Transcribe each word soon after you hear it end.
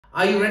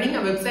Are you running a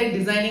website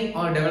designing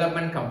or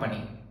development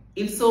company?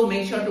 If so,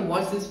 make sure to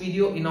watch this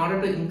video in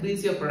order to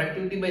increase your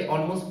productivity by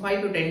almost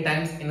 5 to 10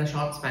 times in a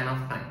short span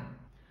of time.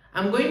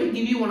 I'm going to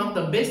give you one of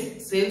the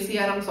best sales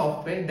CRM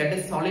software, that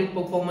is Solid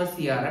Performance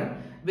CRM,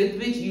 with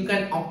which you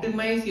can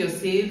optimize your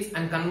sales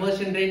and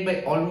conversion rate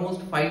by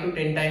almost 5 to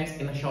 10 times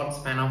in a short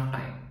span of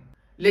time.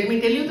 Let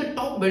me tell you the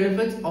top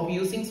benefits of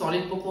using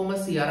Solid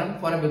Performance CRM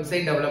for a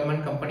website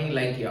development company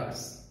like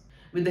yours.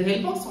 With the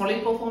help of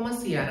Solid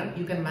Performance CRM,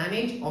 you can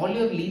manage all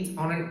your leads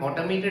on an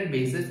automated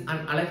basis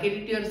and allocate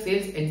it to your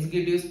sales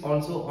executives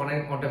also on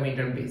an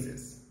automated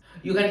basis.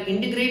 You can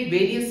integrate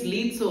various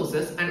lead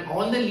sources and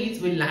all the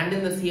leads will land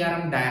in the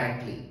CRM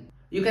directly.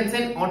 You can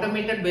send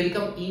automated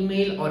welcome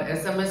email or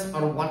SMS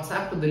or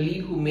WhatsApp to the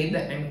lead who made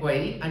the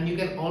enquiry, and you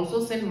can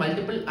also send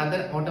multiple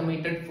other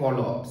automated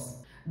follow-ups.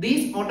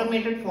 These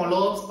automated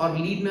follow-ups or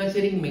lead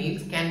nurturing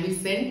mails can be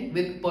sent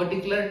with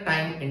particular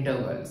time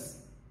intervals.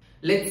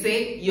 Let's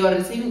say you are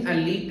receiving a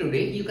lead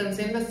today, you can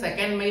send the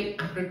second mail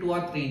after 2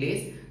 or 3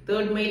 days,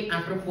 third mail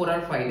after 4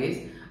 or 5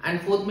 days, and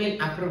fourth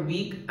mail after a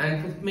week,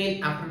 and fifth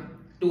mail after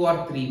 2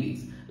 or 3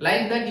 weeks.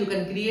 Like that, you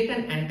can create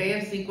an entire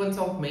sequence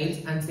of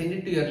mails and send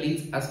it to your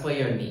leads as per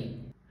your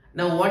need.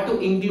 Now, what to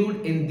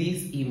include in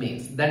these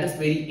emails? That is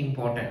very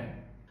important.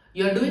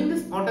 You are doing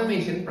this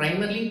automation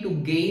primarily to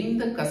gain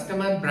the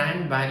customer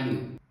brand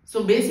value.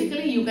 So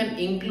basically, you can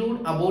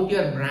include about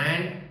your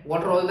brand,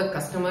 what are all the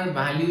customer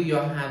value you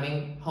are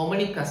having, how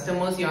many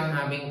customers you are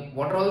having,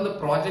 what are all the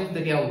projects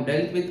that you have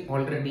dealt with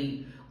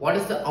already, what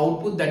is the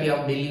output that you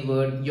have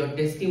delivered, your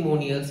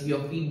testimonials, your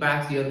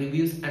feedbacks, your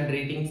reviews and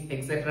ratings,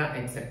 etc.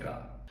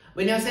 etc.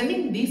 When you are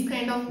sending these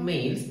kind of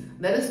mails,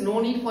 there is no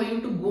need for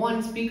you to go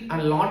and speak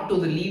a lot to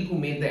the lead who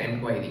made the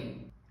enquiry,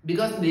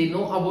 because they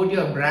know about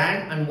your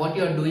brand and what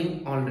you are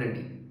doing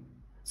already.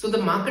 So the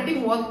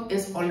marketing work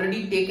is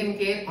already taken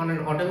care on an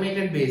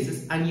automated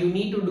basis, and you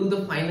need to do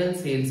the final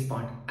sales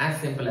part, as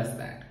simple as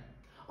that.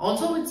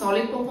 Also, with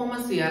Solid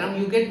Performance CRM,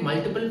 you get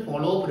multiple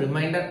follow-up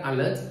reminder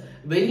alerts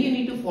when you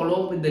need to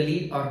follow up with the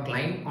lead or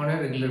client on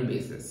a regular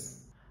basis.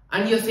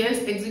 And your sales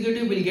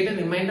executive will get a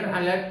reminder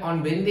alert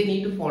on when they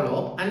need to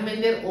follow up, and when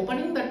they're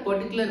opening that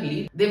particular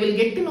lead, they will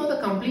get to know the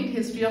complete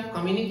history of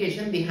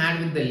communication they had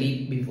with the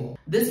lead before.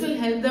 This will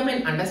help them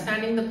in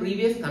understanding the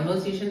previous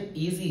conversation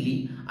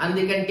easily, and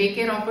they can take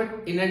care of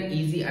it in an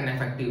easy and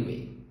effective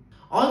way.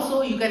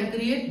 Also, you can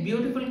create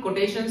beautiful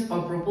quotations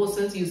or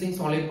proposals using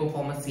Solid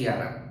Performance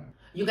CRM.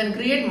 You can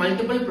create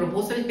multiple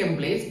proposal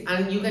templates,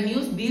 and you can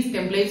use these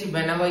templates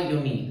whenever you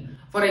need.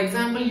 For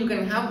example, you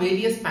can have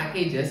various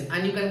packages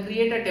and you can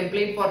create a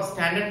template for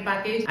standard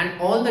package, and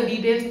all the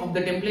details of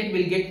the template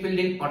will get filled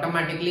in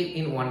automatically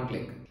in one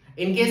click.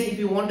 In case if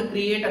you want to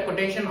create a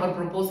quotation or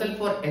proposal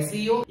for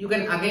SEO, you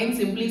can again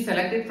simply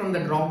select it from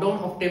the drop down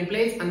of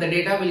templates and the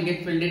data will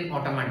get filled in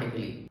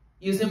automatically.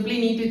 You simply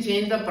need to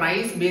change the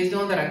price based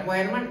on the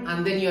requirement,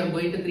 and then you are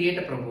going to create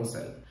a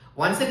proposal.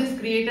 Once it is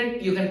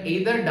created, you can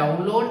either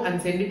download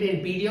and send it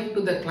in PDF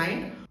to the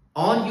client,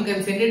 or you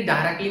can send it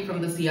directly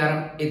from the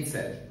CRM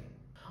itself.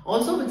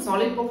 Also, with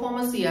Solid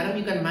Performance CRM,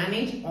 you can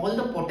manage all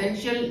the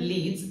potential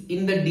leads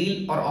in the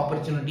deal or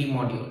opportunity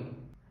module.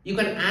 You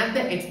can add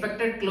the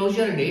expected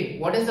closure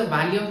date, what is the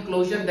value of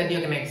closure that you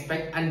can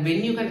expect, and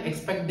when you can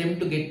expect them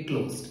to get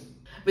closed.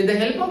 With the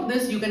help of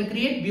this, you can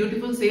create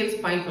beautiful sales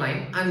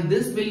pipeline, and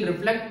this will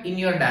reflect in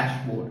your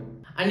dashboard.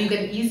 And you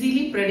can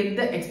easily predict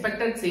the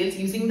expected sales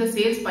using the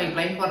sales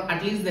pipeline for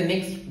at least the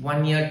next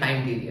 1 year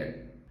time period.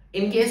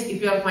 In case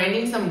if you are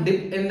finding some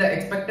dip in the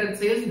expected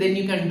sales, then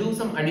you can do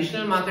some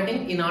additional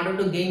marketing in order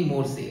to gain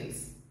more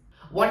sales.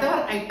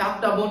 Whatever I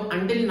talked about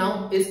until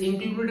now is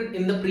included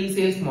in the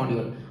pre-sales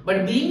module.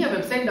 But being a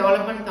website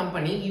development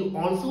company, you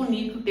also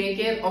need to take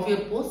care of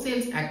your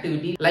post-sales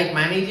activity, like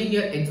managing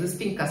your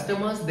existing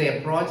customers, their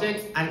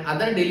projects and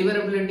other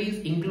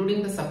deliverabilities,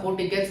 including the support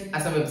tickets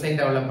as a website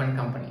development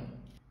company.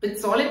 With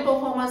Solid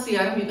Performance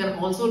CRM, you can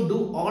also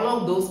do all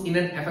of those in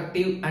an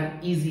effective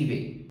and easy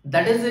way.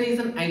 That is the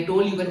reason I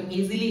told you can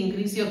easily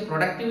increase your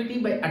productivity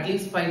by at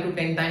least 5 to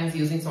 10 times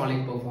using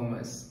Solid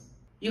Performance.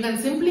 You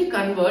can simply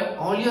convert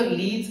all your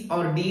leads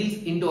or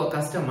deals into a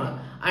customer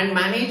and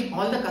manage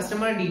all the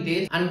customer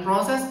details and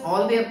process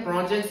all their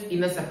projects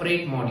in a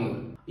separate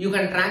module. You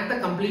can track the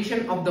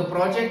completion of the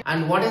project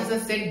and what is the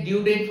set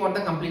due date for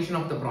the completion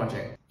of the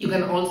project. You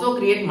can also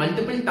create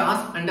multiple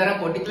tasks under a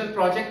particular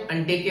project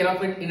and take care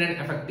of it in an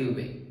effective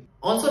way.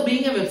 Also,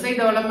 being a website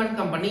development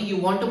company, you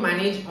want to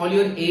manage all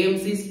your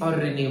AMCs or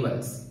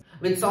renewals.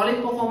 With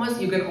Solid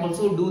Performance, you can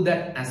also do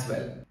that as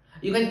well.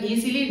 You can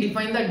easily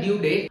define the due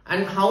date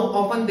and how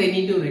often they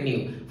need to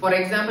renew. For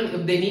example,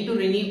 if they need to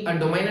renew a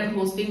domain and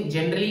hosting,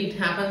 generally it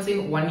happens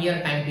in 1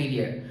 year time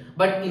period.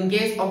 But in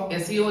case of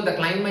SEO, the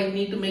client might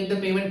need to make the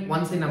payment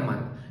once in a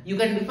month. You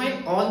can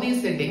define all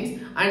these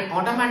settings, and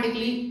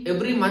automatically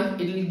every month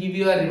it will give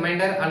you a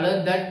reminder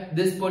alert that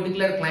this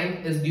particular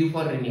client is due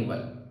for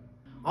renewal.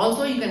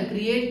 Also, you can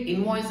create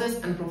invoices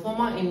and pro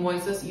forma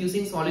invoices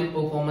using Solid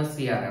Performance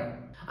CRM.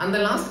 And the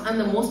last and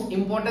the most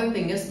important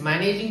thing is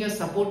managing your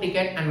support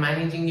ticket and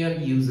managing your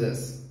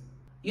users.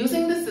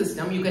 Using this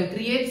system, you can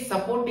create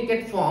support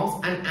ticket forms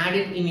and add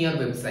it in your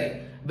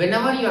website.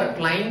 Whenever your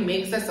client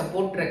makes a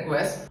support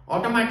request,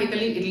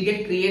 automatically it will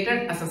get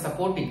created as a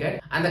support ticket,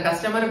 and the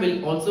customer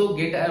will also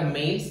get a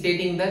mail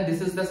stating that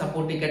this is the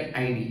support ticket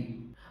ID.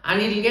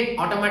 And it will get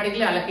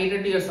automatically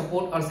allocated to your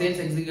support or sales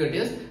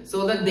executives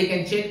so that they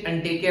can check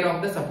and take care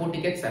of the support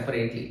tickets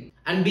separately.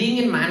 And being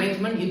in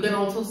management, you can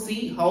also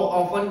see how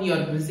often you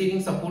are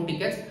receiving support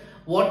tickets,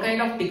 what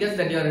kind of tickets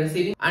that you are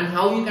receiving, and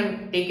how you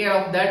can take care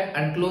of that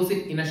and close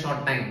it in a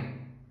short time.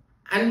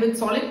 And with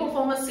Solid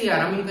Performance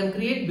CRM, you can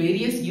create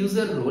various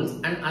user roles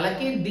and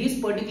allocate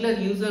these particular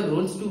user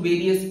roles to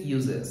various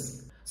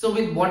users. So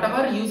with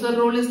whatever user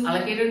role is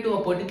allocated to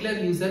a particular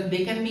user,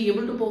 they can be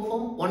able to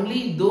perform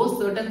only those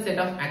certain set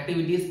of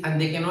activities,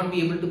 and they cannot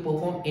be able to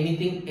perform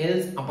anything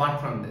else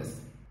apart from this.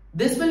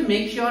 This will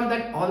make sure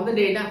that all the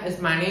data is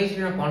managed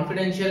in a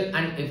confidential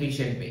and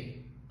efficient way.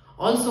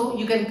 Also,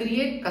 you can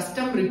create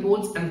custom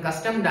reports and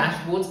custom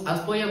dashboards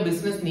as per your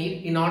business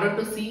need in order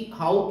to see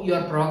how you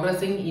are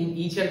progressing in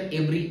each and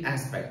every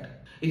aspect.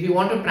 If you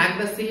want to track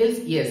the sales,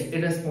 yes,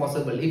 it is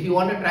possible. If you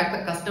want to track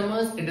the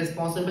customers, it is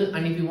possible.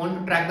 And if you want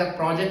to track the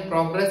project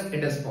progress,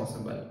 it is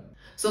possible.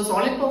 So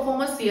Solid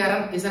Performance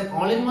CRM is an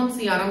all-in-one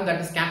CRM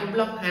that is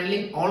capable of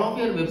handling all of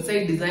your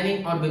website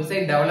designing or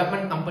website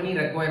development company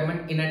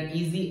requirement in an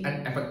easy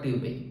and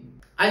effective way.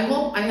 I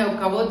hope I have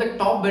covered the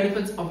top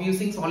benefits of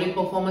using Solid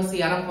Performance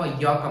CRM for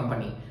your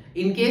company.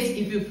 In case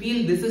if you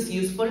feel this is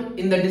useful,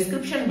 in the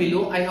description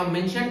below I have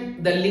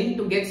mentioned the link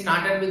to get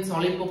started with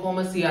Solid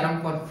Performance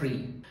CRM for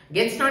free.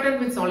 Get started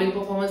with Solid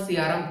Performance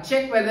CRM,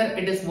 check whether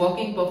it is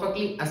working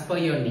perfectly as per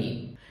your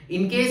need.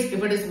 In case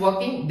if it is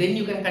working, then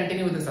you can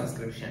continue with the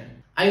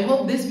subscription. I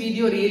hope this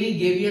video really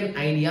gave you an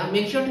idea.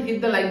 Make sure to hit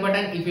the like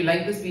button if you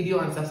like this video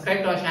and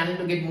subscribe to our channel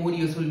to get more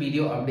useful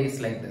video updates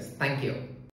like this. Thank you.